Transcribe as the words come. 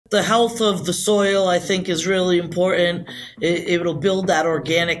The health of the soil, I think, is really important. It'll build that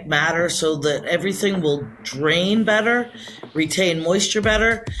organic matter so that everything will drain better, retain moisture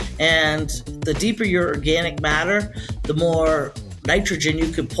better, and the deeper your organic matter, the more nitrogen you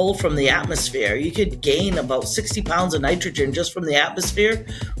could pull from the atmosphere. You could gain about 60 pounds of nitrogen just from the atmosphere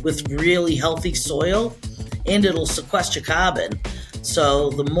with really healthy soil, and it'll sequester carbon.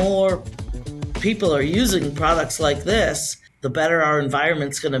 So the more people are using products like this, the better our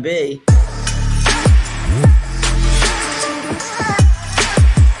environment's going to be.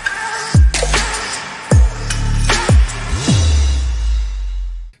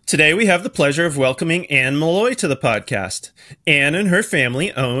 Today we have the pleasure of welcoming Anne Molloy to the podcast. Anne and her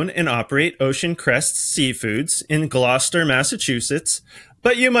family own and operate Ocean Crest Seafoods in Gloucester, Massachusetts,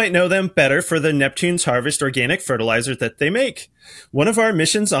 but you might know them better for the Neptune's Harvest organic fertilizer that they make. One of our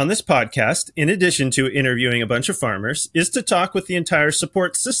missions on this podcast, in addition to interviewing a bunch of farmers, is to talk with the entire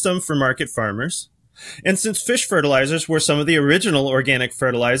support system for market farmers. And since fish fertilizers were some of the original organic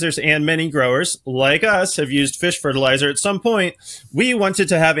fertilizers and many growers, like us, have used fish fertilizer at some point, we wanted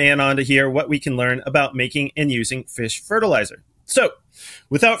to have Anne on to hear what we can learn about making and using fish fertilizer. So,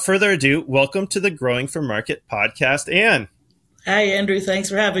 without further ado, welcome to the Growing for Market podcast, Anne. Hi, Andrew. Thanks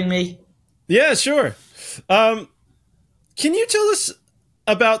for having me. Yeah, sure. Can you tell us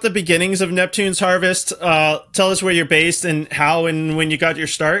about the beginnings of Neptune's Harvest? Tell us where you're based and how and when you got your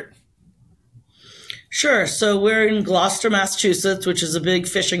start. Sure. So we're in Gloucester, Massachusetts, which is a big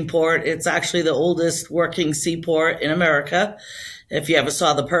fishing port. It's actually the oldest working seaport in America. If you ever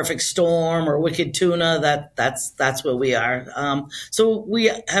saw The Perfect Storm or Wicked Tuna, that's where we are. So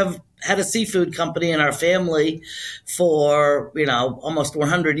we have had a seafood company in our family for, almost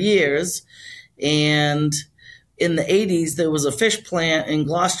 100 years. And in the 80s, there was a fish plant in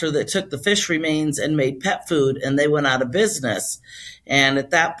Gloucester that took the fish remains and made pet food, and they went out of business. And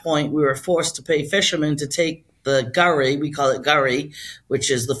at that point, we were forced to pay fishermen to take the gurry, we call it gurry, which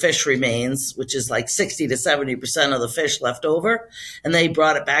is the fish remains, which is like 60 to 70% of the fish left over. And they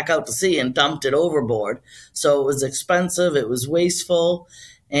brought it back out to sea and dumped it overboard. So it was expensive. It was wasteful.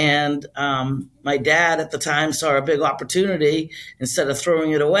 And my dad at the time saw a big opportunity, instead of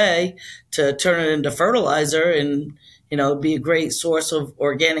throwing it away, to turn it into fertilizer and, be a great source of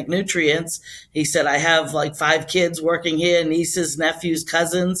organic nutrients. He said, I have like 5 kids working here, nieces, nephews,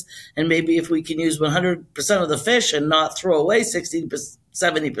 cousins, and maybe if we can use 100% of the fish and not throw away 60 to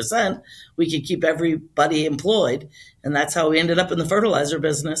 70%, we could keep everybody employed. And that's how we ended up in the fertilizer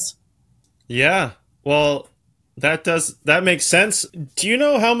business. Yeah, well, that makes sense. Do you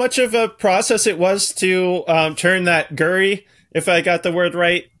know how much of a process it was to turn that gurry, if I got the word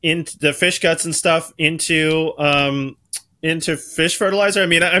right, into the fish guts and stuff into fish fertilizer? I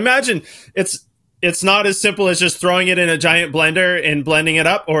mean, I imagine it's not as simple as just throwing it in a giant blender and blending it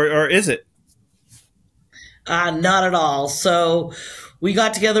up, or is it? Not at all. So we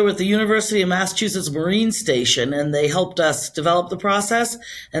got together with the University of Massachusetts Marine Station, and they helped us develop the process.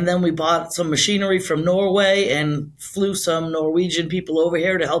 And then we bought some machinery from Norway and flew some Norwegian people over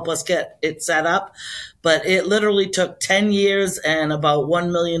here to help us get it set up. But it literally took 10 years and about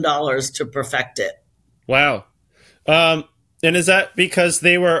 $1 million to perfect it. Wow. And is that because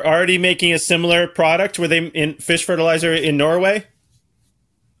they were already making a similar product? Were they in fish fertilizer in Norway?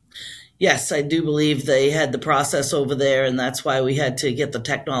 Yes, I do believe they had the process over there, and that's why we had to get the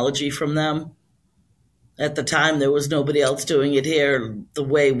technology from them. At the time, there was nobody else doing it here the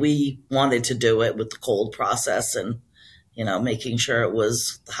way we wanted to do it, with the cold process and, making sure it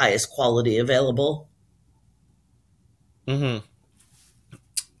was the highest quality available. Mm-hmm.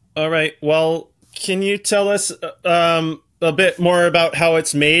 All right. Well, can you tell us a bit more about how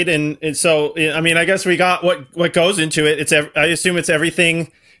it's made? And so, I mean, I guess we got what goes into it. I assume it's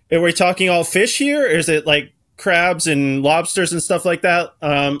everything. Are we talking all fish here? Or is it like crabs and lobsters and stuff like that?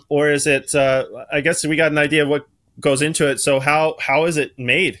 Or is it, I guess we got an idea of what goes into it. So how is it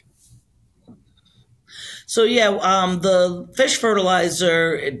made? So yeah, the fish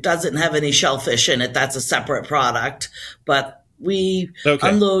fertilizer, it doesn't have any shellfish in it. That's a separate product. But we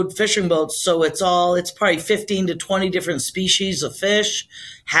unload fishing boats, so it's probably 15 to 20 different species of fish: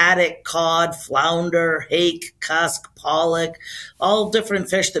 haddock, cod, flounder, hake, cusk, pollock, all different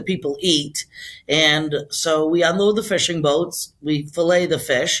fish that people eat. And so we unload the fishing boats, we fillet the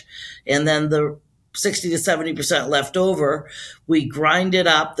fish, and then the 60 to 70% left over, we grind it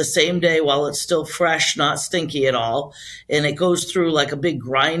up the same day while it's still fresh, not stinky at all. And it goes through like a big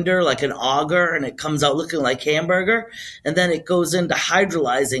grinder, like an auger, and it comes out looking like hamburger. And then it goes into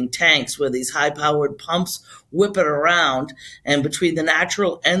hydrolyzing tanks where these high powered pumps whip it around. And between the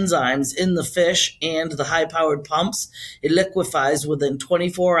natural enzymes in the fish and the high powered pumps, it liquefies within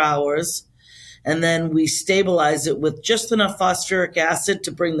 24 hours. And then we stabilize it with just enough phosphoric acid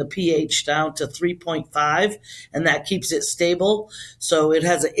to bring the pH down to 3.5, and that keeps it stable. So it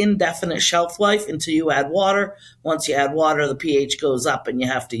has an indefinite shelf life until you add water. Once you add water, the pH goes up and you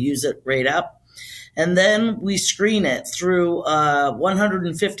have to use it right up. And then we screen it through a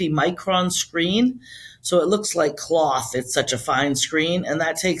 150 micron screen. So it looks like cloth. It's such a fine screen, and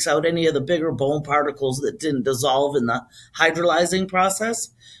that takes out any of the bigger bone particles that didn't dissolve in the hydrolyzing process,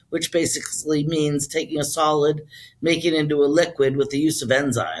 which basically means taking a solid, making it into a liquid with the use of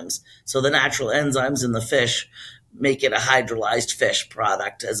enzymes. So the natural enzymes in the fish make it a hydrolyzed fish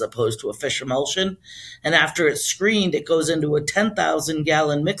product as opposed to a fish emulsion. And after it's screened, it goes into a 10,000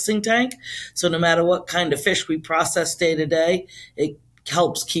 gallon mixing tank. So no matter what kind of fish we process day to day, it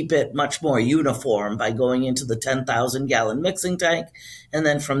helps keep it much more uniform by going into the 10,000 gallon mixing tank. And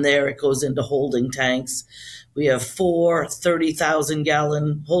then from there, it goes into holding tanks. We have 4 30,000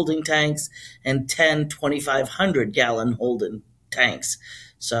 gallon holding tanks and 10 2,500 gallon holding tanks.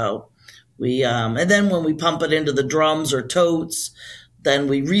 So we, and then when we pump it into the drums or totes, then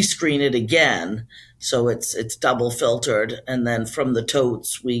we rescreen it again. So it's double filtered. And then from the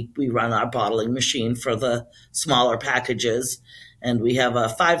totes, we run our bottling machine for the smaller packages. And we have a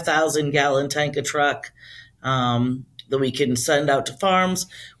 5,000 gallon tanker truck that we can send out to farms.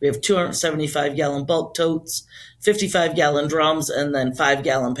 We have 275 gallon bulk totes, 55 gallon drums, and then 5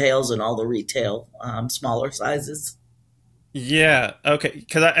 gallon pails in all the retail smaller sizes. Yeah. Okay.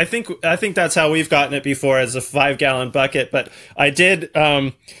 Because I think that's how we've gotten it before, as a 5 gallon bucket. But I did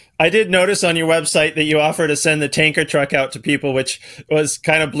notice on your website that you offer to send the tanker truck out to people, which was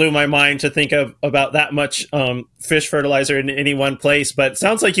kind of blew my mind to think of about that much fish fertilizer in any one place. But it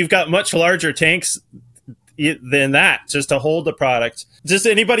sounds like you've got much larger tanks than that just to hold the product. Does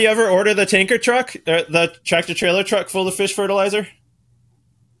anybody ever order the tanker truck, the tractor trailer truck full of fish fertilizer?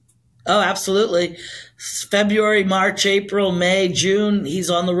 Oh, absolutely. February, March, April, May, June, he's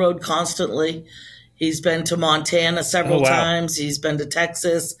on the road constantly. He's been to Montana several times. He's been to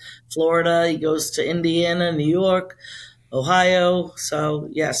Texas, Florida. He goes to Indiana, New York, Ohio. So,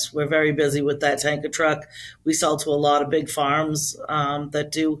 yes, we're very busy with that tanker truck. We sell to a lot of big farms that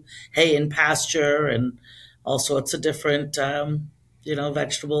do hay and pasture and all sorts of different,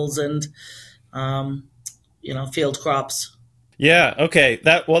 vegetables and, field crops. Yeah. Okay.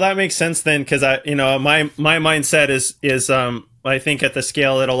 That makes sense then, because my mindset is I think at the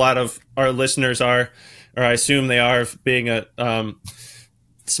scale that a lot of our listeners are, or I assume they are, being a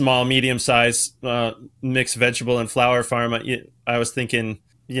small, medium-sized mixed vegetable and flower farm. I was thinking,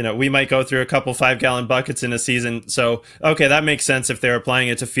 we might go through a couple 5 gallon buckets in a season. So, okay, that makes sense if they're applying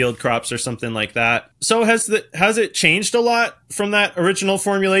it to field crops or something like that. So has it changed a lot from that original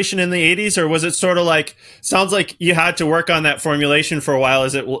formulation in the 80s, or was it sort of like, sounds like you had to work on that formulation for a while?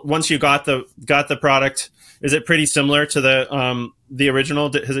 Is it, once you got the product, is it pretty similar to the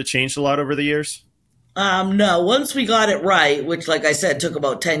original? Has it changed a lot over the years? No, once we got it right, which, like I said, took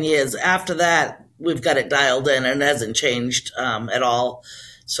about 10 years, after that, we've got it dialed in and it hasn't changed at all.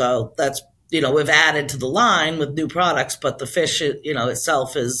 So that's, we've added to the line with new products, but the fish,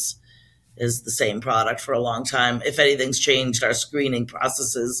 itself is the same product for a long time. If anything's changed, our screening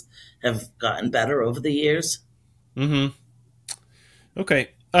processes have gotten better over the years. Mm-hmm.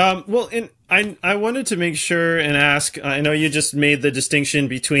 Okay. Well, and I wanted to make sure and ask, I know you just made the distinction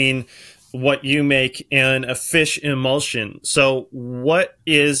between what you make and a fish emulsion. So what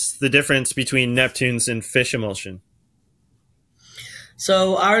is the difference between Neptunes and fish emulsion?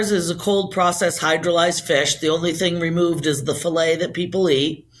 So ours is a cold process hydrolyzed fish. The only thing removed is the fillet that people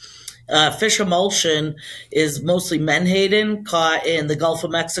eat. Fish emulsion is mostly menhaden caught in the Gulf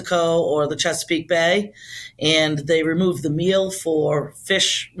of Mexico or the Chesapeake Bay, and they remove the meal for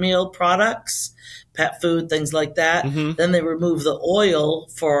fish meal products, pet food, things like that. Mm-hmm. Then they remove the oil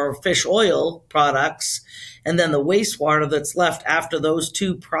for fish oil products, and then the wastewater that's left after those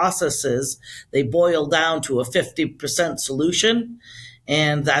two processes, they boil down to a 50% solution,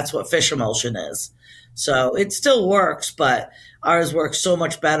 and that's what fish emulsion is. So it still works, but ours works so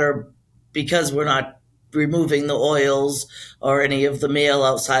much better because we're not removing the oils or any of the meal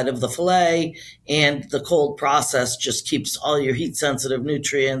outside of the fillet, and the cold process just keeps all your heat sensitive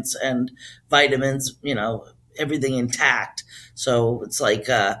nutrients and vitamins, everything intact. So it's like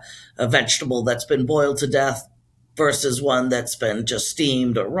a vegetable that's been boiled to death versus one that's been just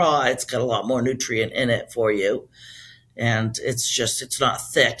steamed or raw. It's got a lot more nutrient in it for you. And it's not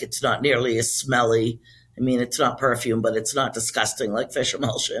thick. It's not nearly as smelly. I mean, it's not perfume, but it's not disgusting like fish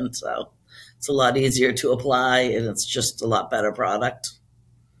emulsion. So it's a lot easier to apply, and it's just a lot better product.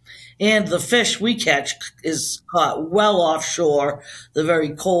 And the fish we catch is caught well offshore, the very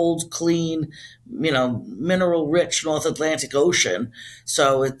cold, clean, mineral rich North Atlantic Ocean.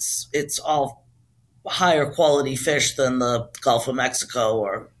 So it's all higher quality fish than the Gulf of Mexico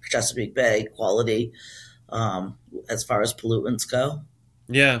or Chesapeake Bay quality, as far as pollutants go.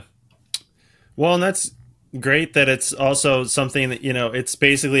 Yeah. Well, and that's great that it's also something that, it's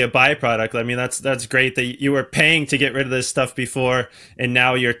basically a byproduct. I mean, that's great that you were paying to get rid of this stuff before, and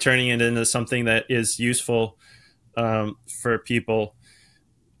now you're turning it into something that is useful for people.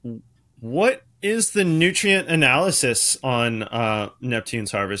 What is the nutrient analysis on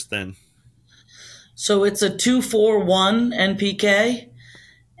Neptune's harvest then? So it's a 2-4-1 NPK,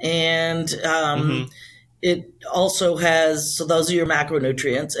 and it also has, so those are your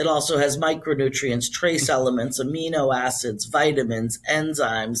macronutrients. It also has micronutrients, trace elements, amino acids, vitamins,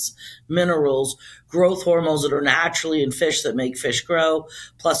 enzymes, minerals, growth hormones that are naturally in fish that make fish grow,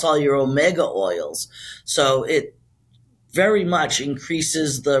 plus all your omega oils. So it very much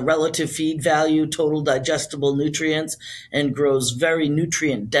increases the relative feed value, total digestible nutrients, and grows very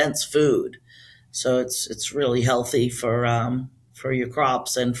nutrient dense food. So it's really healthy for your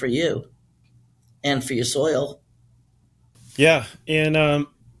crops and for you and for your soil. Yeah. And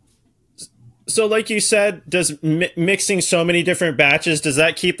so like you said, does mixing so many different batches, does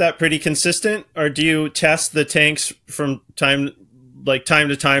that keep that pretty consistent? Or do you test the tanks from time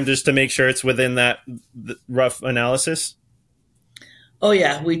to time just to make sure it's within that rough analysis? Oh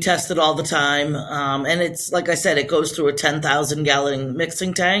yeah, we test it all the time. And it's, like I said, it goes through a 10,000 gallon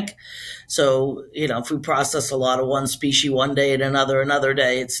mixing tank. So, if we process a lot of one species one day and another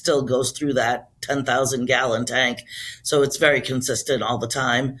day, it still goes through that 10,000 gallon tank. So it's very consistent all the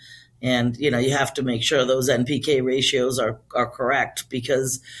time. And, you have to make sure those NPK ratios are correct,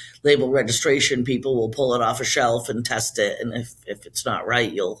 because label registration people will pull it off a shelf and test it. And if it's not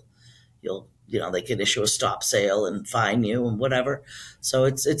right, you'll they could issue a stop sale and fine you and whatever. So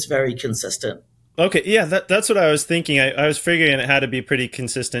it's very consistent. Okay, yeah, that's what I was thinking. I was figuring it had to be pretty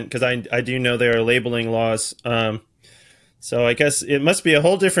consistent, because I do know there are labeling laws. So I guess it must be a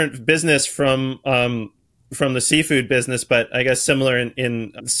whole different business from the seafood business, but I guess similar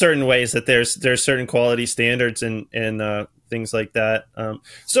in certain ways, that there's certain quality standards and things like that.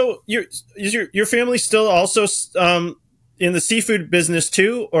 So is your family still also in the seafood business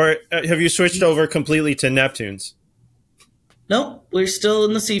too, or have you switched over completely to Neptune's? Nope, we're still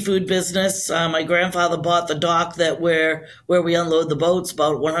in the seafood business. My grandfather bought the dock where we unload the boats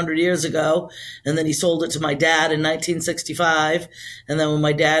about 100 years ago, and then he sold it to my dad in 1965. And then when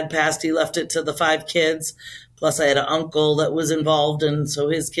my dad passed, he left it to the 5 kids. Plus, I had an uncle that was involved, and so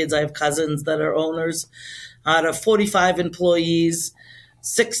his kids. I have cousins that are owners. Out of 45 employees,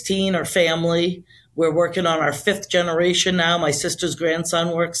 16 are family. We're working on our 5th generation now. My sister's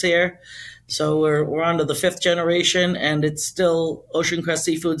grandson works here. So we're on to the 5th generation, and it's still, Ocean Crest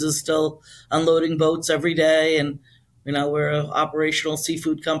Seafoods is still unloading boats every day. And, we're an operational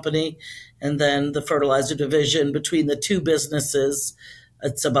seafood company. And then the fertilizer division, between the 2 businesses,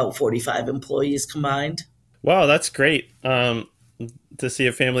 it's about 45 employees combined. Wow, that's great. To see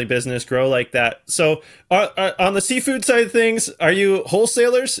a family business grow like that. So on the seafood side of things, are you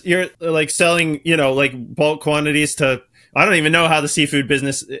wholesalers? You're like selling, like bulk quantities to, I don't even know how the seafood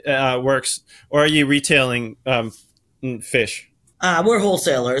business works. Or are you retailing fish? We're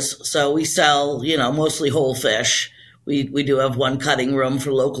wholesalers. So we sell, mostly whole fish. We do have one cutting room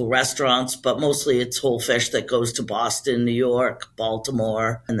for local restaurants, but mostly it's whole fish that goes to Boston, New York,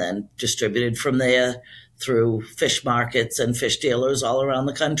 Baltimore, and then distributed from there through fish markets and fish dealers all around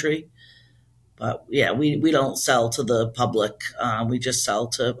the country. But yeah, we don't sell to the public. We just sell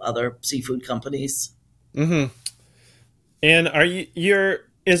to other seafood companies. Mm-hmm. And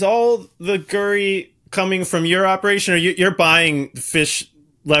is all the gurry coming from your operation, or you're buying fish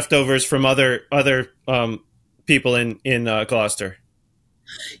leftovers from other people in Gloucester?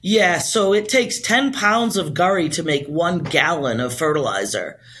 Yeah, so it takes 10 pounds of gurry to make 1 gallon of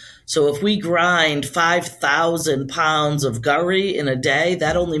fertilizer. So if we grind 5,000 pounds of gurry in a day,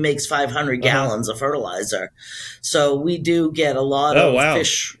 that only makes 500 gallons of fertilizer. So we do get a lot of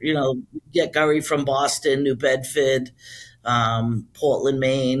fish, we get gurry from Boston, New Bedford, Portland,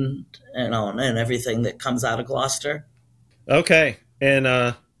 Maine, and everything that comes out of Gloucester. Okay.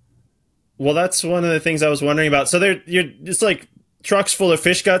 And Well, that's one of the things I was wondering about. So it's like trucks full of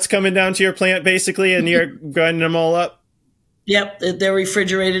fish guts coming down to your plant, basically, and you're grinding them all up. Yep, they're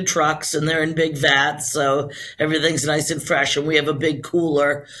refrigerated trucks and they're in big vats, so everything's nice and fresh. And we have a big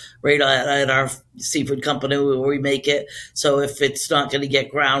cooler right at our seafood company where we make it. So if it's not going to get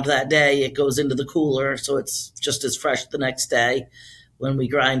ground that day, it goes into the cooler, so it's just as fresh the next day when we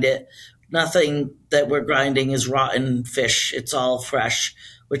grind it. Nothing that we're grinding is rotten fish. It's all fresh,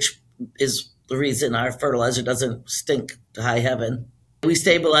 which is the reason our fertilizer doesn't stink to high heaven. We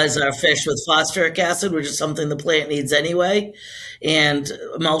stabilize our fish with phosphoric acid, which is something the plant needs anyway, and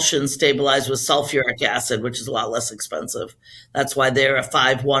emulsion stabilized with sulfuric acid, which is a lot less expensive. That's why they're a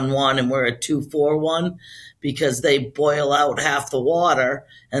 5-1-1 and we're a 2-4-1, because they boil out half the water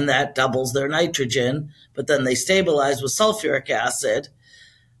and that doubles their nitrogen, but then they stabilize with sulfuric acid,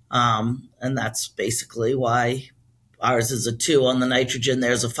 and that's basically why ours is a 2 on the nitrogen,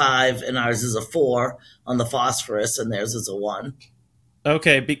 there's a 5, and ours is a 4 on the phosphorus, and theirs is a 1.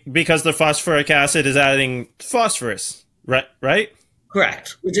 Okay, because the phosphoric acid is adding phosphorus, right?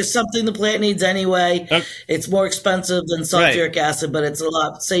 Correct, which is something the plant needs anyway. Okay. It's more expensive than sulfuric acid, but it's a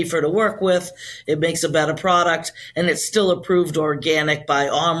lot safer to work with. It makes a better product, and it's still approved organic by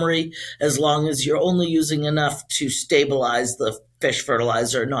OMRI as long as you're only using enough to stabilize the fish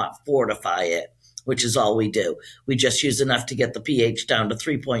fertilizer, not fortify it, which is all we do. We just use enough to get the pH down to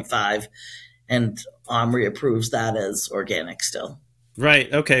 3.5, and OMRI approves that as organic still.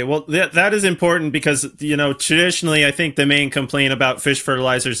 Right. Okay. Well, that is important because, traditionally, I think the main complaint about fish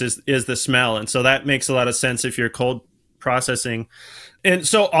fertilizers is the smell. And so that makes a lot of sense if you're cold processing. And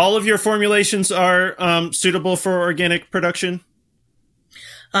so all of your formulations are suitable for organic production?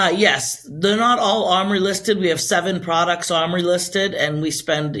 Yes, they're not all OMRI listed. We have 7 products OMRI listed, and we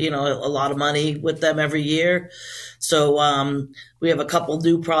spend, a lot of money with them every year. So we have a couple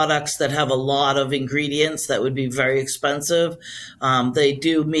new products that have a lot of ingredients that would be very expensive. They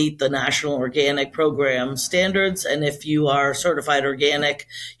do meet the National Organic Program standards, and if you are certified organic,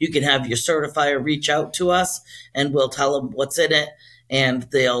 you can have your certifier reach out to us, and we'll tell them what's in it, and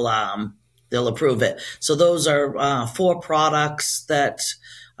they'll approve it. So those are 4 products that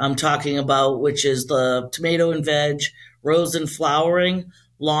I'm talking about, which is the tomato and veg, rose and flowering,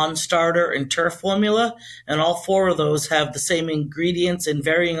 lawn starter, and turf formula. And all 4 of those have the same ingredients in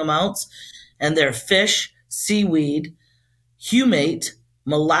varying amounts. And they're fish, seaweed, humate,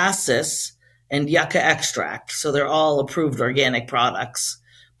 molasses, and yucca extract. So they're all approved organic products.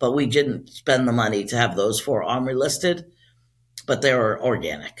 But we didn't spend the money to have those 4 OMRI listed, but they were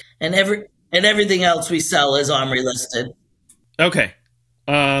organic. And everything else we sell is OMRI listed. Okay.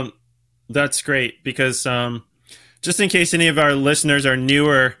 That's great because just in case any of our listeners are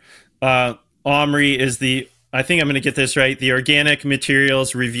newer, OMRI is I think I'm going to get this right, the Organic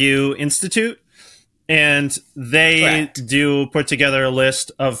Materials Review Institute. And they do put together a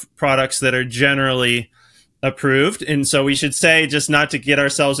list of products that are generally approved. And so we should say, just not to get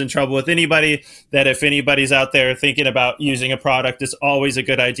ourselves in trouble with anybody, that if anybody's out there thinking about using a product, it's always a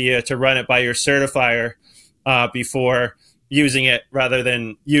good idea to run it by your certifier before using it, rather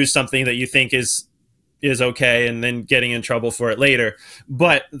than use something that you think is okay and then getting in trouble for it later.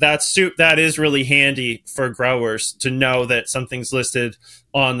 But that is really handy for growers to know that something's listed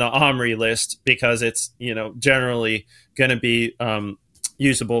on the OMRI list, because it's generally going to be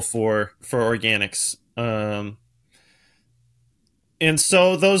usable for organics. And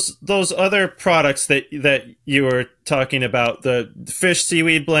so those other products that you were talking about, the fish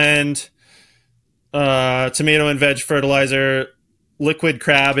seaweed blend, tomato and veg fertilizer, liquid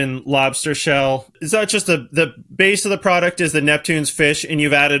crab and lobster shell, is that just the base of the product is the Neptune's fish, and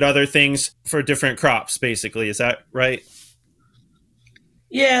you've added other things for different crops, basically? Is that right?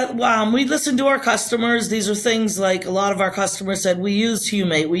 Yeah, we listen to our customers. These are things like a lot of our customers said, we use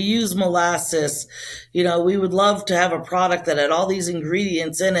humate, we use molasses. We would love to have a product that had all these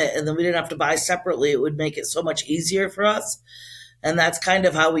ingredients in it, and then we didn't have to buy separately. It would make it so much easier for us. And that's kind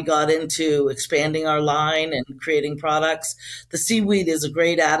of how we got into expanding our line and creating products. The seaweed is a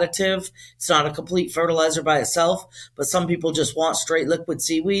great additive. It's not a complete fertilizer by itself, but some people just want straight liquid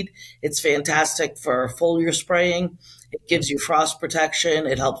seaweed. It's fantastic for foliar spraying. It gives you frost protection.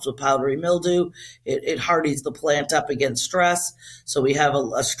 It helps with powdery mildew. It hardies the plant up against stress. So we have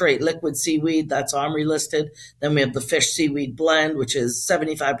a straight liquid seaweed that's OMRI listed. Then we have the fish seaweed blend, which is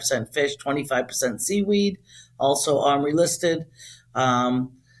 75% fish, 25% seaweed, also OMRI listed. And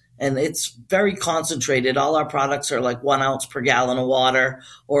it's very concentrated. All our products are like 1 ounce per gallon of water,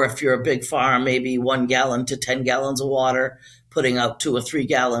 or if you're a big farm, maybe 1 gallon to 10 gallons of water, putting out 2 or 3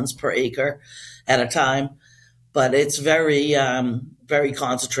 gallons per acre at a time. but it's very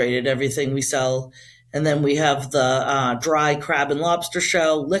concentrated, everything we sell. And then we have the dry crab and lobster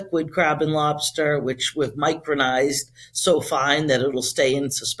shell, liquid crab and lobster, which we've micronized so fine that it'll stay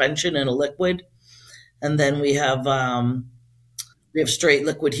in suspension in a liquid. And then we have straight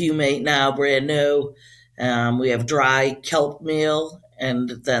liquid humate now, brand new. We have dry kelp meal, and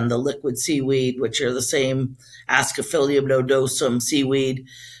then the liquid seaweed, which are the same Ascophylium nodosum seaweed,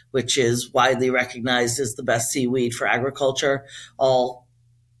 which is widely recognized as the best seaweed for agriculture, all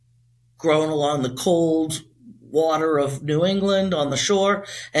grown along the cold water of New England on the shore,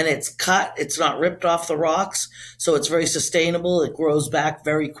 and it's cut, it's not ripped off the rocks, so it's very sustainable. It grows back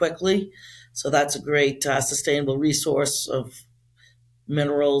very quickly. So that's a great sustainable resource of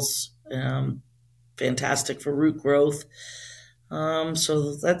minerals, fantastic for root growth.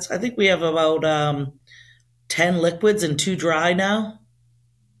 So I think we have about 10 liquids and 2 dry now.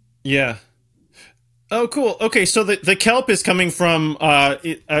 Yeah. Oh, cool. Okay, so the kelp is coming from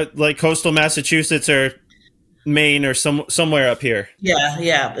like coastal Massachusetts or Maine or somewhere up here.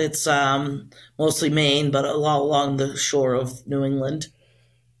 Yeah. It's mostly Maine, but along the shore of New England.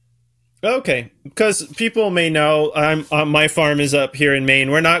 Okay, because people may know, my farm is up here in Maine.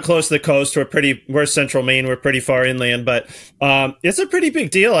 We're not close to the coast. We're central Maine. We're pretty far inland, but it's a pretty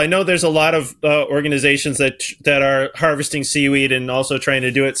big deal. I know there's a lot of organizations that are harvesting seaweed and also trying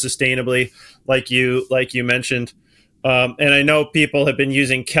to do it sustainably, like you mentioned. And I know people have been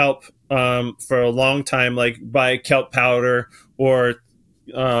using kelp for a long time, like buy kelp powder, or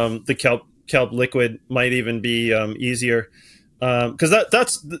the kelp liquid might even be easier. Because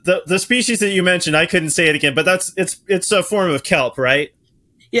that's the species that you mentioned. I couldn't say it again, but it's a form of kelp, right?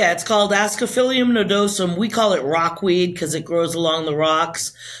 Yeah, it's called Ascophylium nodosum. We call it rockweed because it grows along the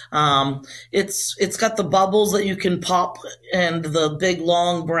rocks. It's got the bubbles that you can pop and the big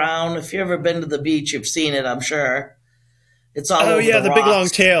long brown. If you've ever been to the beach, you've seen it, I'm sure. It's all over the rocks. big long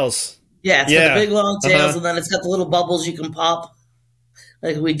tails. Yeah, it's got the big long tails, and then it's got the little bubbles you can pop,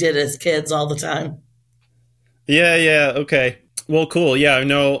 like we did as kids all the time. Yeah. Okay. Well, cool. Yeah, I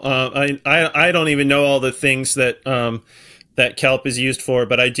know. I don't even know all the things that that kelp is used for,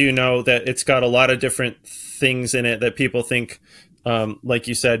 but I do know that it's got a lot of different things in it that people think, like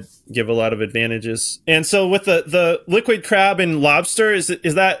you said, give a lot of advantages. And so with the liquid crab and lobster, is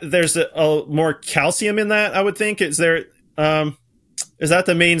that there's a more calcium in that? I would think. Is that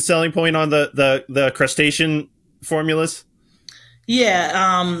the main selling point on the crustacean formulas?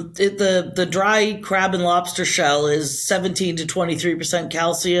 Yeah, the dry crab and lobster shell is 17 to 23%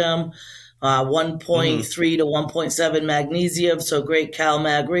 calcium, 1.3 to 1.7 magnesium, so great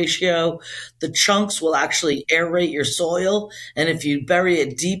cal-mag ratio. The chunks will actually aerate your soil, and if you bury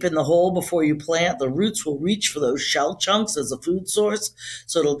it deep in the hole before you plant, the roots will reach for those shell chunks as a food source,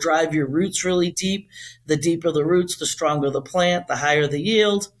 so it'll drive your roots really deep. The deeper the roots, the stronger the plant, the higher the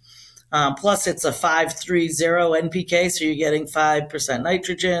yield. Plus, it's a 530 NPK, so you're getting 5%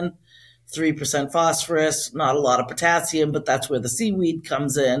 nitrogen, 3% phosphorus, not a lot of potassium, but that's where the seaweed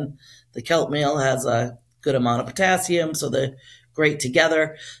comes in. The kelp meal has a good amount of potassium, so they're great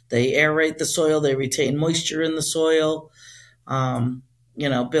together. They aerate the soil, they retain moisture in the soil,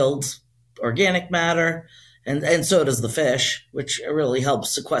 build organic matter, and so does the fish, which really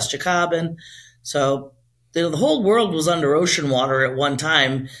helps sequester carbon. So the whole world was under ocean water at one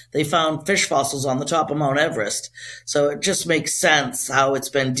time. They found fish fossils on the top of Mount Everest. So it just makes sense how it's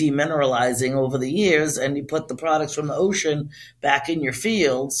been demineralizing over the years, and you put the products from the ocean back in your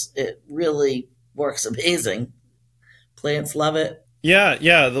fields. It really works amazing. Plants love it. Yeah.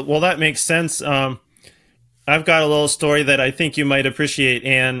 Well, that makes sense. I've got a little story that I think you might appreciate.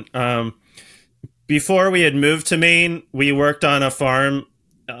 And before we had moved to Maine, we worked on a farm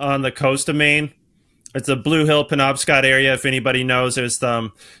on the coast of Maine. It's a Blue Hill, Penobscot area. If anybody knows, it's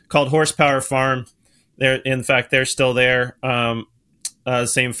called Horsepower Farm. In fact, they're still there.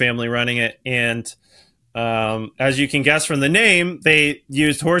 Same family running it. And as you can guess from the name, they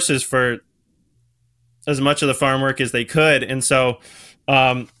used horses for as much of the farm work as they could. And so,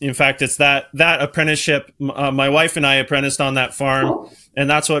 in fact, it's that apprenticeship. My wife and I apprenticed on that farm, and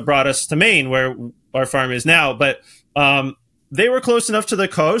that's what brought us to Maine, where our farm is now. But they were close enough to the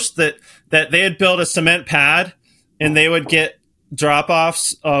coast that they had built a cement pad, and they would get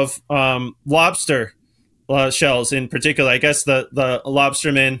drop-offs of lobster shells in particular. I guess the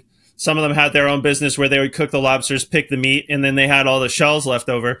lobstermen, some of them had their own business where they would cook the lobsters, pick the meat, and then they had all the shells left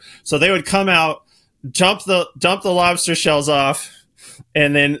over. So they would come out, dump the lobster shells off,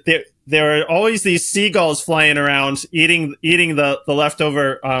 and then there were always these seagulls flying around eating the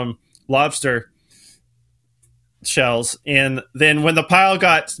leftover lobster shells. And then when the pile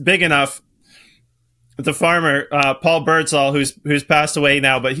got big enough, the farmer, Paul Birdsall, who's passed away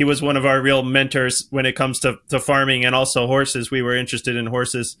now, but he was one of our real mentors when it comes to farming and also horses. We were interested in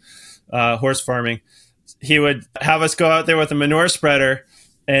horses, horse farming. He would have us go out there with a manure spreader,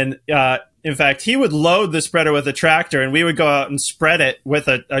 and in fact, he would load the spreader with a tractor, and we would go out and spread it with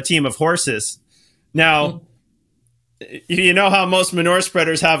a team of horses. Now, you know how most manure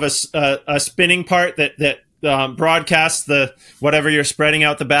spreaders have a spinning part that broadcasts the whatever you're spreading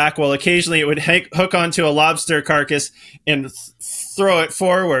out the back. Well, occasionally it would hook onto a lobster carcass and throw it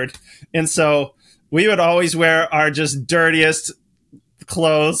forward. And so we would always wear our just dirtiest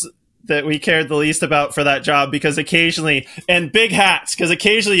clothes that we cared the least about for that job, because occasionally, and big hats, because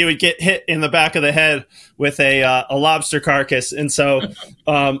occasionally you would get hit in the back of the head with a lobster carcass. And so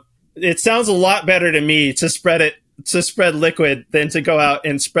it sounds a lot better to me to spread liquid than to go out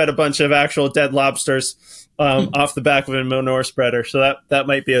and spread a bunch of actual dead lobsters off the back of a manure spreader. So that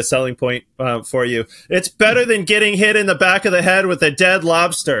might be a selling point for you. It's better than getting hit in the back of the head with a dead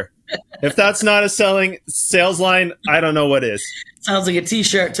lobster. If that's not a sales line, I don't know what is. Sounds like a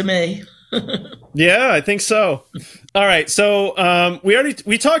t-shirt to me. Yeah, I think so. All right. So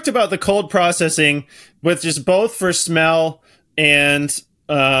we talked about the cold processing with just both for smell and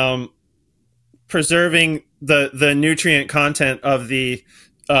preserving the nutrient content of the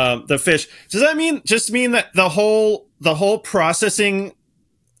fish. Does that mean that the whole processing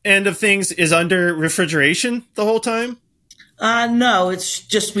end of things is under refrigeration the whole time? No, it's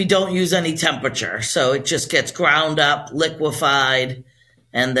just we don't use any temperature. So it just gets ground up, liquefied,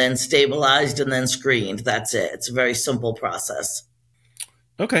 and then stabilized and then screened. That's it. It's a very simple process.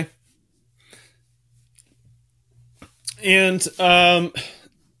 Okay. And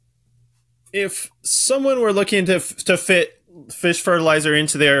if someone were looking to fit fish fertilizer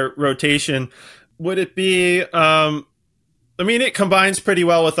into their rotation, would it be I mean, it combines pretty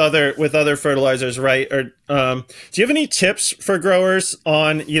well with other fertilizers, right? Or do you have any tips for growers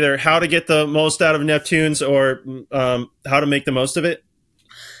on either how to get the most out of Neptunes or how to make the most of it?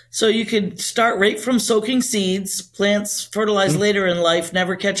 So you could start right from soaking seeds. Plants fertilized later in life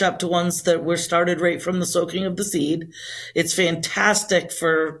never catch up to ones that were started right from the soaking of the seed. It's fantastic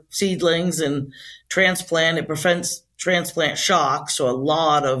for seedlings and transplant. It prevents transplant shock, so a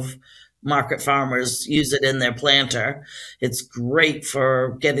lot of market farmers use it in their planter. It's great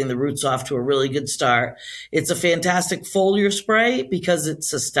for getting the roots off to a really good start. It's a fantastic foliar spray because it's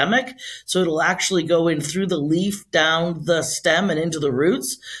systemic. So it'll actually go in through the leaf, down the stem and into the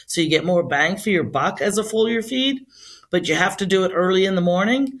roots. So you get more bang for your buck as a foliar feed. But you have to do it early in the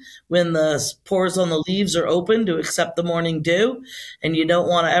morning when the pores on the leaves are open to accept the morning dew. And you don't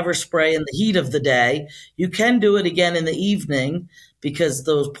want to ever spray in the heat of the day. You can do it again in the evening because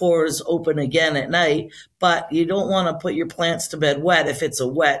those pores open again at night, but you don't want to put your plants to bed wet if it's a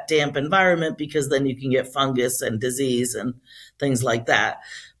wet, damp environment, because then you can get fungus and disease and things like that.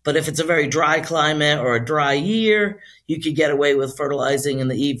 But if it's a very dry climate or a dry year, you could get away with fertilizing in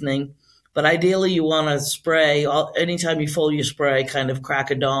the evening. But ideally, you want to spray anytime you foliar spray, kind of crack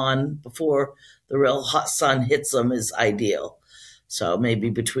of dawn before the real hot sun hits them is ideal. So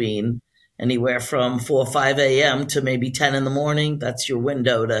maybe between anywhere from 4 or 5 a.m. to maybe 10 in the morning. That's your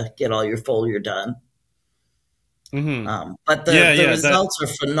window to get all your foliar done. But the results are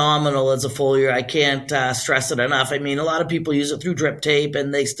phenomenal as a foliar. I can't stress it enough. I mean, a lot of people use it through drip tape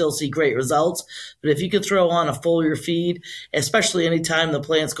and they still see great results. But if you could throw on a foliar feed, especially anytime the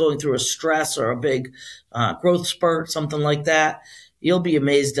plant's going through a stress or a big growth spurt, something like that, you'll be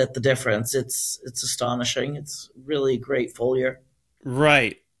amazed at the difference. It's astonishing. It's really great foliar.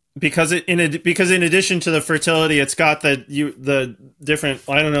 Right. Because in addition to the fertility, it's got the different,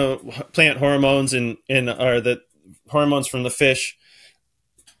 I don't know, plant hormones or the hormones from the fish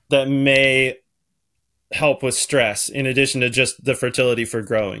that may help with stress in addition to just the fertility for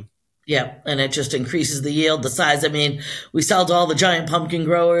growing. Yeah, and it just increases the yield, the size. I mean, we sell to all the giant pumpkin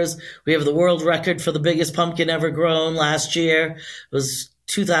growers. We have the world record for the biggest pumpkin ever grown last year. It was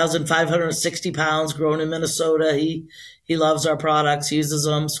 2,560 pounds grown in Minnesota. He loves our products, uses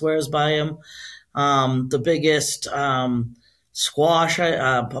them, swears by them. The biggest squash,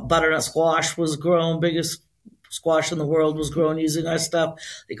 butternut squash was grown, biggest squash in the world was grown using our stuff.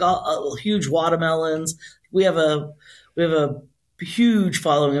 Like all huge watermelons. We have a huge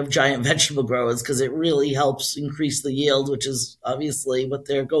following of giant vegetable growers because it really helps increase the yield, which is obviously what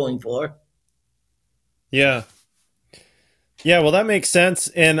they're going for. Yeah. Yeah, well, that makes sense.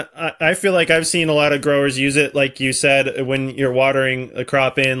 And I feel like I've seen a lot of growers use it, like you said, when you're watering a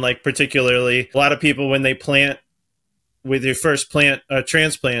crop in, like particularly a lot of people, when they plant with your first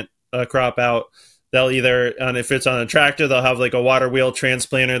transplant a crop out, they'll either, and if it's on a tractor, they'll have like a water wheel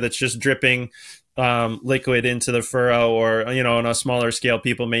transplanter that's just dripping liquid into the furrow, or on a smaller scale,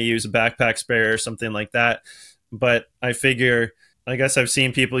 people may use a backpack sprayer or something like that. But I guess I've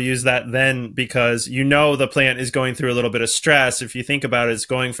seen people use that then because the plant is going through a little bit of stress. If you think about it, it's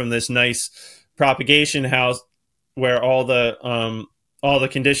going from this nice propagation house where all the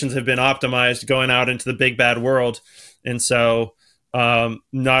conditions have been optimized, going out into the big bad world. And so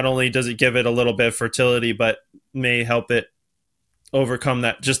not only does it give it a little bit of fertility, but may help it overcome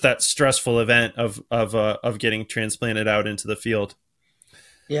that stressful event of getting transplanted out into the field.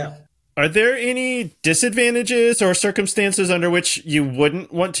 Yeah. Are there any disadvantages or circumstances under which you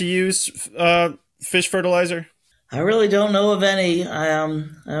wouldn't want to use fish fertilizer? I really don't know of any.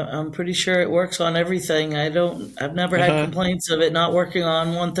 I'm pretty sure it works on everything. I've never had complaints of it not working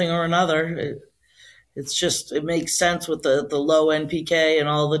on one thing or another. It makes sense with the low NPK and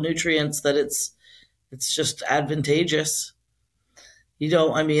all the nutrients that it's just advantageous.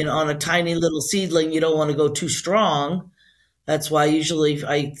 On a tiny little seedling, you don't want to go too strong. That's why usually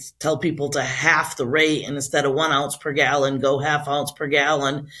I tell people to half the rate, and instead of 1 ounce per gallon, go ½ ounce per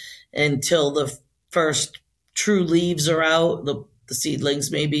gallon until the first true leaves are out. The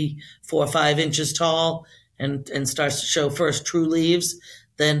seedlings maybe 4 or 5 inches tall and starts to show first true leaves,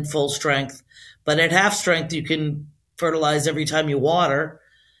 then full strength. But at half strength, you can fertilize every time you water.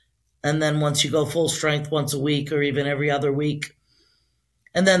 And then once you go full strength once a week or even every other week.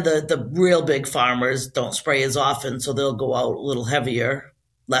 And then the real big farmers don't spray as often, so they'll go out a little heavier,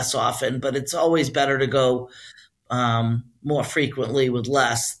 less often. But it's always better to go more frequently with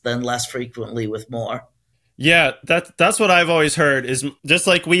less than less frequently with more. Yeah, that's what I've always heard, is just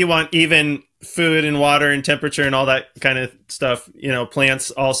like we want even food and water and temperature and all that kind of stuff.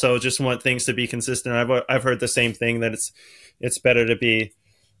 Plants also just want things to be consistent. I've heard the same thing, that it's better to be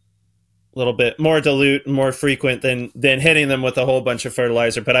a little bit more dilute, more frequent than hitting them with a whole bunch of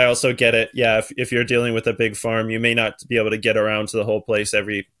fertilizer. But I also get it. Yeah, if you're dealing with a big farm, you may not be able to get around to the whole place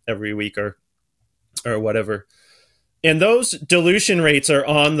every week or whatever. And those dilution rates are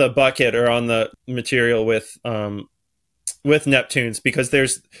on the bucket or on the material with Neptunes, because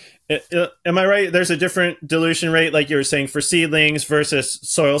am I right? There's a different dilution rate, like you were saying, for seedlings versus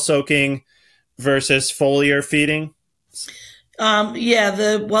soil soaking versus foliar feeding.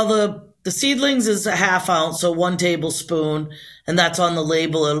 The seedlings is a ½ ounce, so 1 tablespoon, and that's on the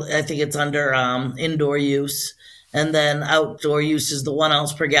label. I think it's under indoor use. And then outdoor use is the 1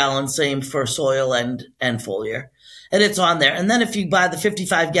 ounce per gallon, same for soil and foliar. And it's on there. And then if you buy the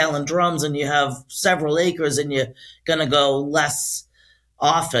 55-gallon drums and you have several acres and you're going to go less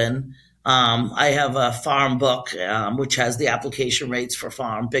often, I have a farm book which has the application rates for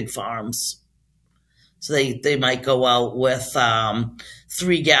big farms. So they might go out with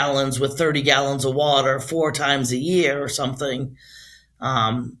 3 gallons with 30 gallons of water 4 times a year or something.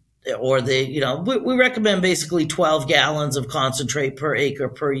 We recommend basically 12 gallons of concentrate per acre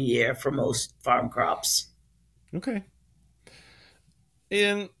per year for most farm crops. Okay.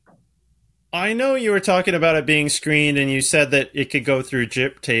 And I know you were talking about it being screened, and you said that it could go through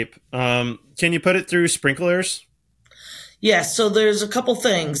drip tape. Can you put it through sprinklers? Yes, so there's a couple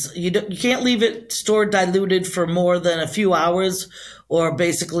things. You can't leave it stored diluted for more than a few hours, or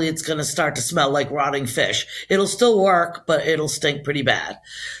basically it's going to start to smell like rotting fish. It'll still work, but it'll stink pretty bad.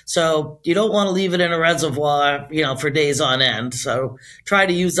 So you don't want to leave it in a reservoir, for days on end. So try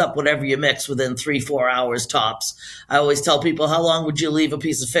to use up whatever you mix within 3-4 hours tops. I always tell people, how long would you leave a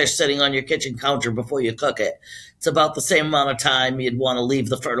piece of fish sitting on your kitchen counter before you cook it? It's about the same amount of time you'd want to leave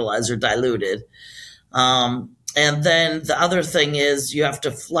the fertilizer diluted. And then the other thing is you have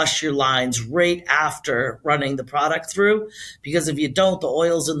to flush your lines right after running the product through, because if you don't, the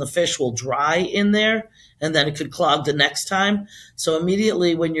oils in the fish will dry in there and then it could clog the next time. So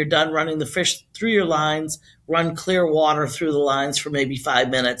immediately when you're done running the fish through your lines, run clear water through the lines for maybe 5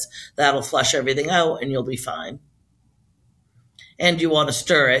 minutes. That'll flush everything out and you'll be fine. And you want to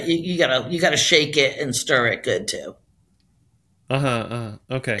stir it. You gotta shake it and stir it good too.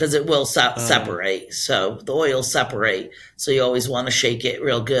 Okay. Because it will separate. So the oils separate. So you always want to shake it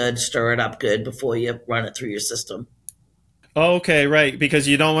real good, stir it up good before you run it through your system. Okay, right. Because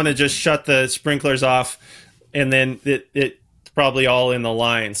you don't want to just shut the sprinklers off and then it's probably all in the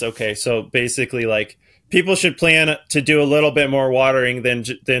lines. Okay, so basically, like, people should plan to do a little bit more watering than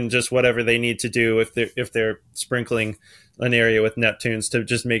just whatever they need to do if they're sprinkling an area with Neptunes, to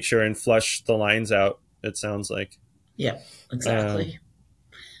just make sure and flush the lines out, it sounds like. Yeah, exactly.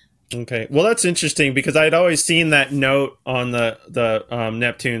 Okay. Well, that's interesting, because I'd always seen that note on the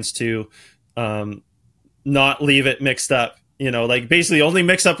Neptunes to not leave it mixed up, like basically only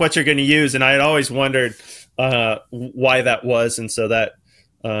mix up what you're going to use. And I had always wondered why that was. And so that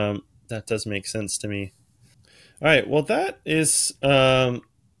That does make sense to me. All right. Well, that's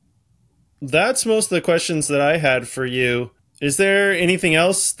most of the questions that I had for you. Is there anything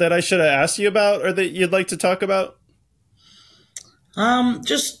else that I should have asked you about or that you'd like to talk about?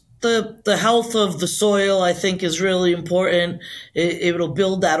 Just the health of the soil, I think, is really important. It'll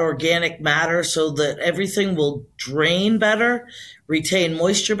build that organic matter so that everything will drain better, retain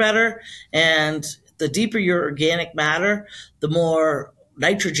moisture better, and the deeper your organic matter, the more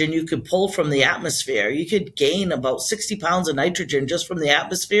nitrogen you could pull from the atmosphere. You could gain about 60 pounds of nitrogen just from the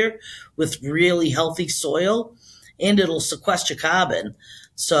atmosphere with really healthy soil, and it'll sequester carbon.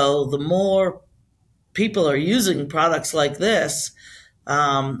 So the more people are using products like this,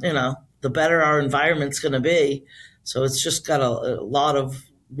 the better our environment's going to be. So it's just got a lot of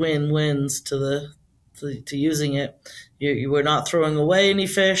win-wins to using it. We're not throwing away any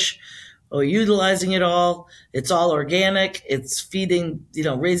fish or utilizing it all. It's all organic. It's feeding,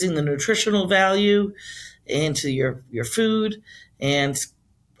 raising the nutritional value into your food and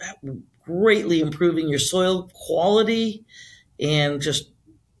greatly improving your soil quality and just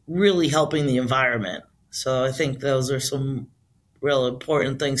really helping the environment. So I think those are some real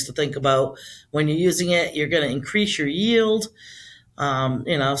important things to think about when you're using it. You're going to increase your yield,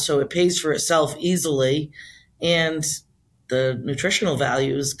 so it pays for itself easily. And the nutritional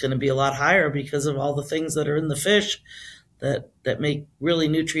value is going to be a lot higher because of all the things that are in the fish that make really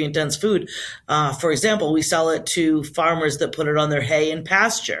nutrient dense food. For example, we sell it to farmers that put it on their hay and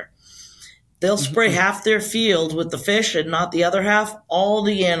pasture. They'll spray half their field with the fish and not the other half. All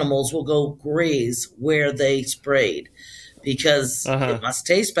the animals will go graze where they sprayed because it must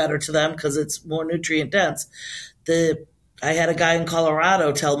taste better to them because it's more nutrient dense. I had a guy in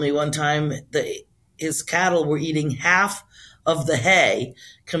Colorado tell me one time that his cattle were eating half of the hay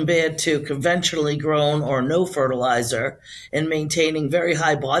compared to conventionally grown or no fertilizer and maintaining very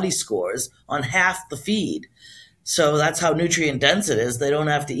high body scores on half the feed. So that's how nutrient dense it is. They don't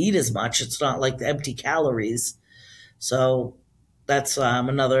have to eat as much. It's not like the empty calories. So that's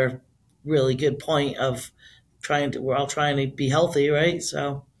another really good point of we're all trying to be healthy, right?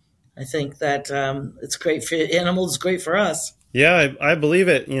 So I think that it's great for animals, it's great for us. Yeah, I believe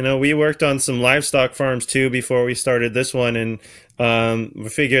it. We worked on some livestock farms too before we started this one, and we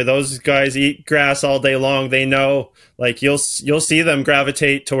figure those guys eat grass all day long. They know, like you'll see them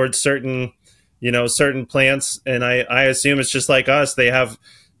gravitate towards certain plants, and I assume it's just like us. They have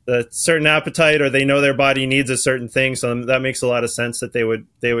a certain appetite, or they know their body needs a certain thing. So that makes a lot of sense that they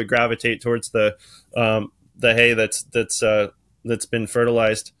would gravitate towards the hay that's been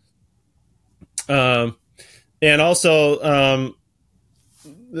fertilized. And also,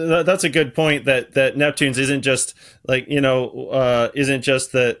 that's a good point that Neptune's isn't just the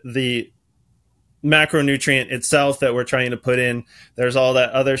macronutrient itself that we're trying to put in. There's all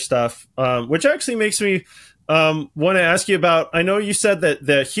that other stuff, which actually makes me want to ask you about. I know you said that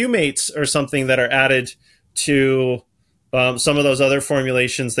the humates are something that are added to some of those other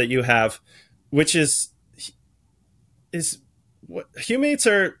formulations that you have, which is what humates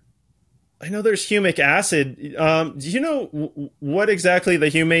are. I know there's humic acid. Do you know what exactly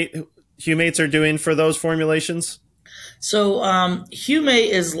the humates are doing for those formulations? So humate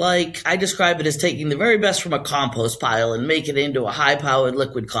is like, I describe it as taking the very best from a compost pile and make it into a high-powered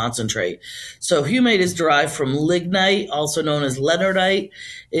liquid concentrate. So humate is derived from lignite, also known as leonardite.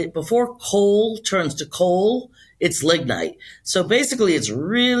 Before coal turns to coal, it's lignite. So basically it's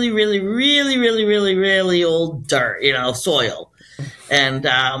really, really, really, really, really, really old dirt, soil. And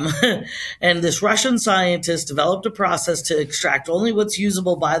and this Russian scientist developed a process to extract only what's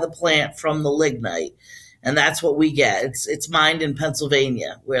usable by the plant from the lignite. And that's what we get. It's mined in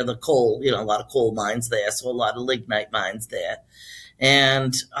Pennsylvania, where the coal, a lot of coal mines there, so a lot of lignite mines there.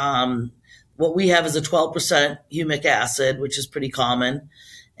 And what we have is a 12% humic acid, which is pretty common.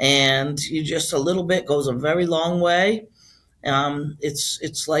 And a little bit goes a very long way.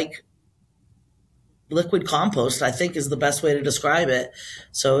 It's like liquid compost, I think, is the best way to describe it.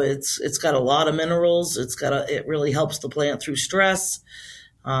 So it's got a lot of minerals. It really helps the plant through stress.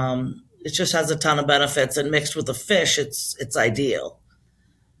 It just has a ton of benefits, and mixed with the fish, it's ideal.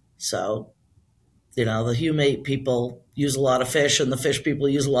 So, the humate people use a lot of fish, and the fish people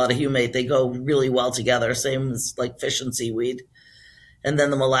use a lot of humate. They go really well together, same as like fish and seaweed. And then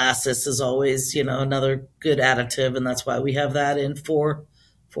the molasses is always, another good additive, and that's why we have that in four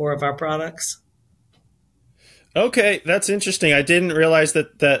of our products. Okay, that's interesting. I didn't realize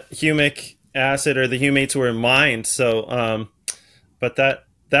that humic acid or the humates were mined. So, but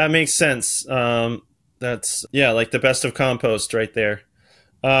that makes sense. That's like the best of compost right there.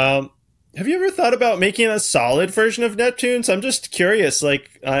 Have you ever thought about making a solid version of Neptunes? I'm just curious.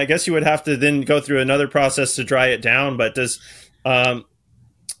 Like, I guess you would have to then go through another process to dry it down. But um,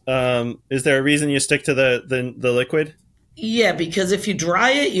 is there a reason you stick to the liquid? Yeah, because if you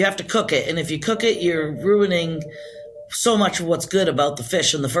dry it, you have to cook it. And if you cook it, you're ruining so much of what's good about the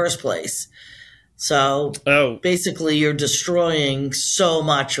fish in the first place. So Oh, basically, you're destroying so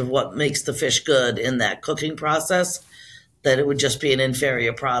much of what makes the fish good in that cooking process that it would just be an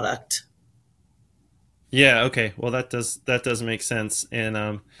inferior product. yeah. Okay. Well, that does make sense.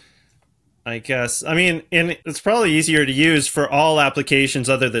 And I guess I mean, and it's probably easier to use for all applications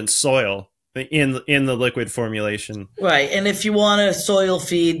other than soil in the liquid formulation. Right. And if you want to soil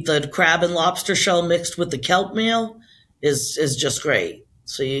feed, the crab and lobster shell mixed with the kelp meal is just great.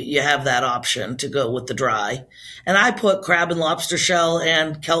 So you have that option to go with the dry. And I put crab and lobster shell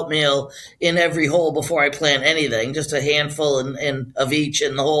and kelp meal in every hole before I plant anything, just a handful of each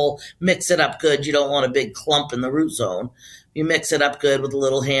in the hole. Mix it up good. You don't want a big clump in the root zone. You mix it up good with a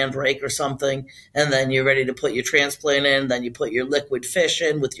little hand rake or something, and then you're ready to put your transplant in. Then you put your liquid fish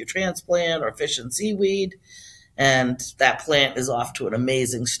in with your transplant or fish and seaweed, and that plant is off to an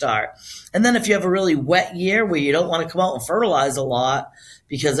amazing start. And then if you have a really wet year where you don't want to come out and fertilize a lot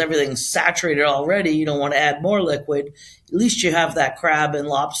because everything's saturated already, you don't want to add more liquid, at least you have that crab and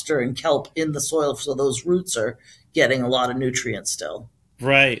lobster and kelp in the soil so those roots are getting a lot of nutrients still.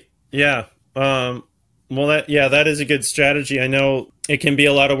 Right. Yeah. Well, that is a good strategy. I know it can be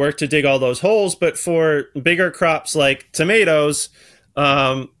a lot of work to dig all those holes, but for bigger crops like tomatoes,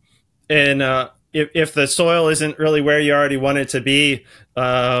 and if the soil isn't really where you already want it to be,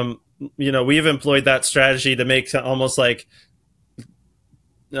 we've employed that strategy to make almost like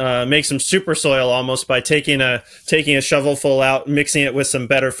make some super soil almost by taking a shovelful out, mixing it with some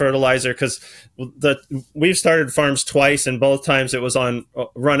better fertilizer. Because we've started farms twice, and both times it was on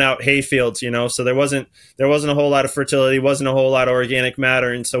run out hay fields, so there wasn't a whole lot of fertility, wasn't a whole lot of organic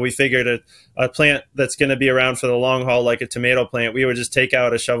matter, and so we figured a plant that's going to be around for the long haul, like a tomato plant, we would just take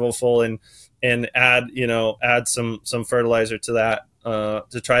out a shovelful and add some fertilizer to that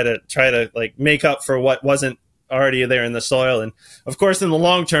to try to like make up for what wasn't already there in the soil. And of course, in the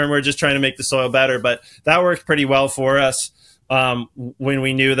long term, we're just trying to make the soil better, but that worked pretty well for us when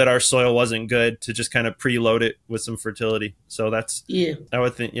we knew that our soil wasn't good, to just kind of preload it with some fertility. So I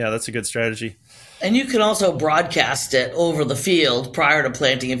would think, yeah, that's a good strategy. And you can also broadcast it over the field prior to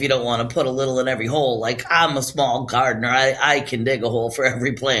planting if you don't want to put a little in every hole. Like, I'm a small gardener. I can dig a hole for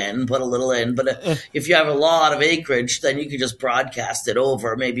every plant and put a little in. But if you have a lot of acreage, then you can just broadcast it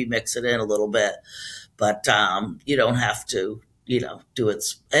over, maybe mix it in a little bit. But you don't have to, do it.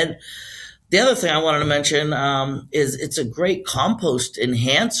 And the other thing I wanted to mention is it's a great compost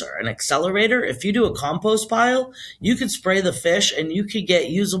enhancer, an accelerator. If you do a compost pile, you could spray the fish and you could get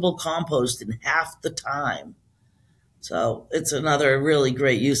usable compost in half the time. So it's another really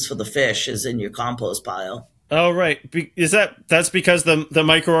great use for the fish is in your compost pile. Oh, right. That's because the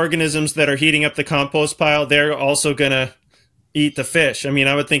microorganisms that are heating up the compost pile, they're also going to eat the fish. I mean,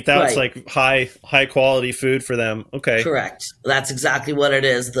 I would think that's Right. like high quality food for them. Okay. Correct. That's exactly what it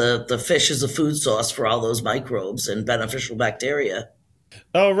is. The fish is a food source for all those microbes and beneficial bacteria.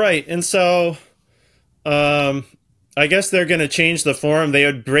 Oh, right. And so, I guess they're going to change the form. They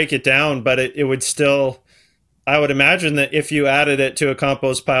would break it down, but it would still, I would imagine that if you added it to a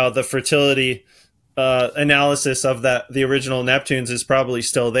compost pile, the fertility analysis of the original Neptunes is probably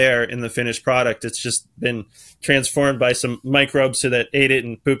still there in the finished product. It's just been transformed by some microbes so that ate it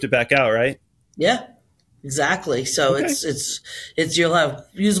and pooped it back out, right? Yeah, exactly. So Okay. it's you'll have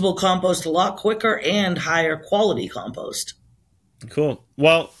usable compost a lot quicker and higher quality compost. Cool.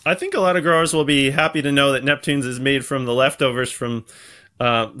 Well, I think a lot of growers will be happy to know that Neptunes is made from the leftovers from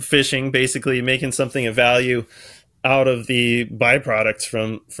fishing, basically making something of value out of the byproducts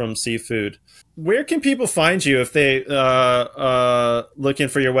from seafood. Where can people find you if they looking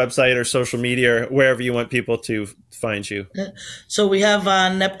for your website or social media or wherever you want people to find you? So we have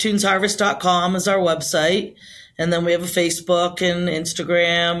neptunesharvest.com as our website. And then we have a Facebook and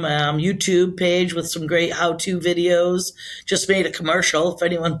Instagram, YouTube page with some great how-to videos. Just made a commercial. If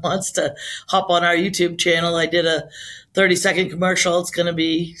anyone wants to hop on our YouTube channel, I did a 30-second commercial. It's going to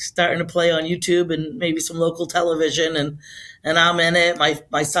be starting to play on YouTube and maybe some local television. And I'm in it.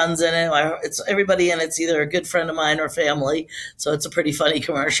 My son's in it. It's everybody in it's either a good friend of mine or family. So it's a pretty funny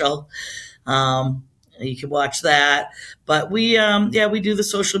commercial. You can watch that. But we do the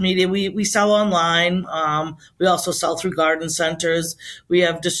social media. We sell online. We also sell through garden centers. We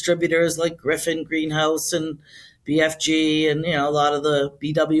have distributors like Griffin Greenhouse and BFG and, a lot of the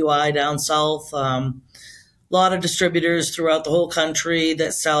BWI down south. A lot of distributors throughout the whole country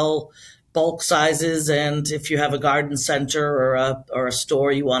that sell bulk sizes, and if you have a garden center or a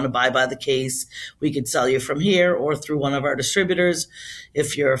store you want to buy by the case, we could sell you from here or through one of our distributors.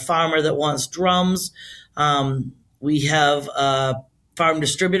 If you're a farmer that wants drums, we have a farm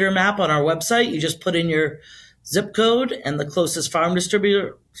distributor map on our website. You just put in your zip code and the closest farm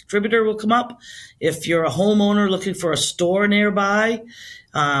distributor will come up. If you're a homeowner looking for a store nearby,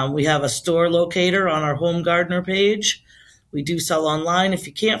 we have a store locator on our Home Gardener page. We do sell online if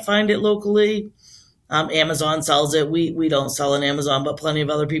you can't find it locally. Amazon sells it. We don't sell on Amazon, but plenty of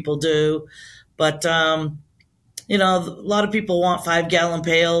other people do. But you know, a lot of people want 5-gallon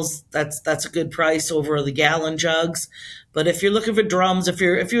pails. That's a good price over the gallon jugs. But if you're looking for drums, if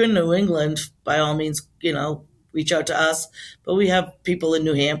you're in New England, by all means, you know, reach out to us. But we have people in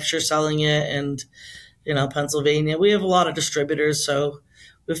New Hampshire selling it, and you know, Pennsylvania. We have a lot of distributors, so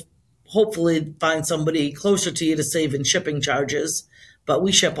we've hopefully find somebody closer to you to save in shipping charges. But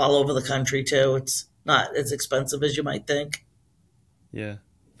we ship all over the country too. It's not as expensive as you might think. Yeah.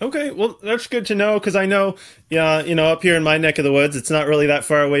 Okay. Well, that's good to know, because I know, yeah, you know, up here in my neck of the woods, it's not really that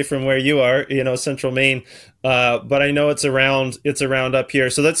far away from where you are, you know, central Maine. But I know it's around up here.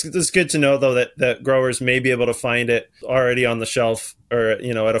 So that's good to know, though, that growers may be able to find it already on the shelf, or,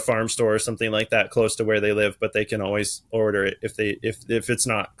 you know, at a farm store or something like that close to where they live, but they can always order it if it's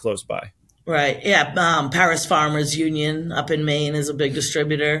not close by. Right. Yeah. Paris Farmers Union up in Maine is a big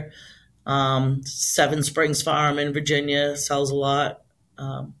distributor. Seven Springs Farm in Virginia sells a lot.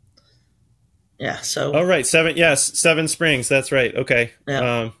 Yeah. So. Oh, right. Seven Springs. That's right. Okay.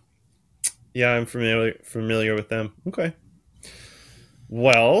 Yeah. Yeah, I'm familiar with them. Okay.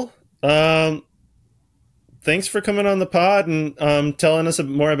 Well, thanks for coming on the pod and telling us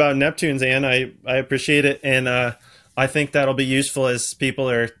more about Neptunes, Ann. I appreciate it, and I think that'll be useful as people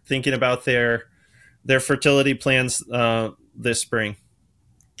are thinking about their fertility plans this spring.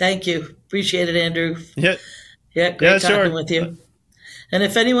 Thank you. Appreciate it, Andrew. Yeah. Yeah, great talking with you. And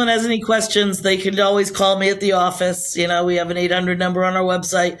if anyone has any questions, they can always call me at the office. You know, we have an 800 number on our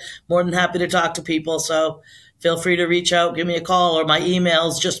website. More than happy to talk to people. So feel free to reach out, give me a call, or my email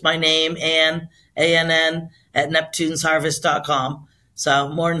is just my name, Ann, A-N-N, @neptunesharvest.com. So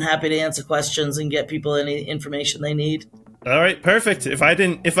more than happy to answer questions and get people any information they need. All right, perfect. If I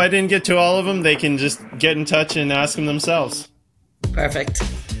didn't get to all of them, they can just get in touch and ask them themselves. Perfect.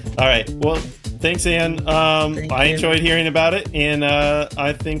 All right. Well, thanks, Ann. I enjoyed hearing about it, and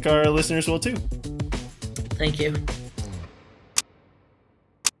I think our listeners will too. Thank you.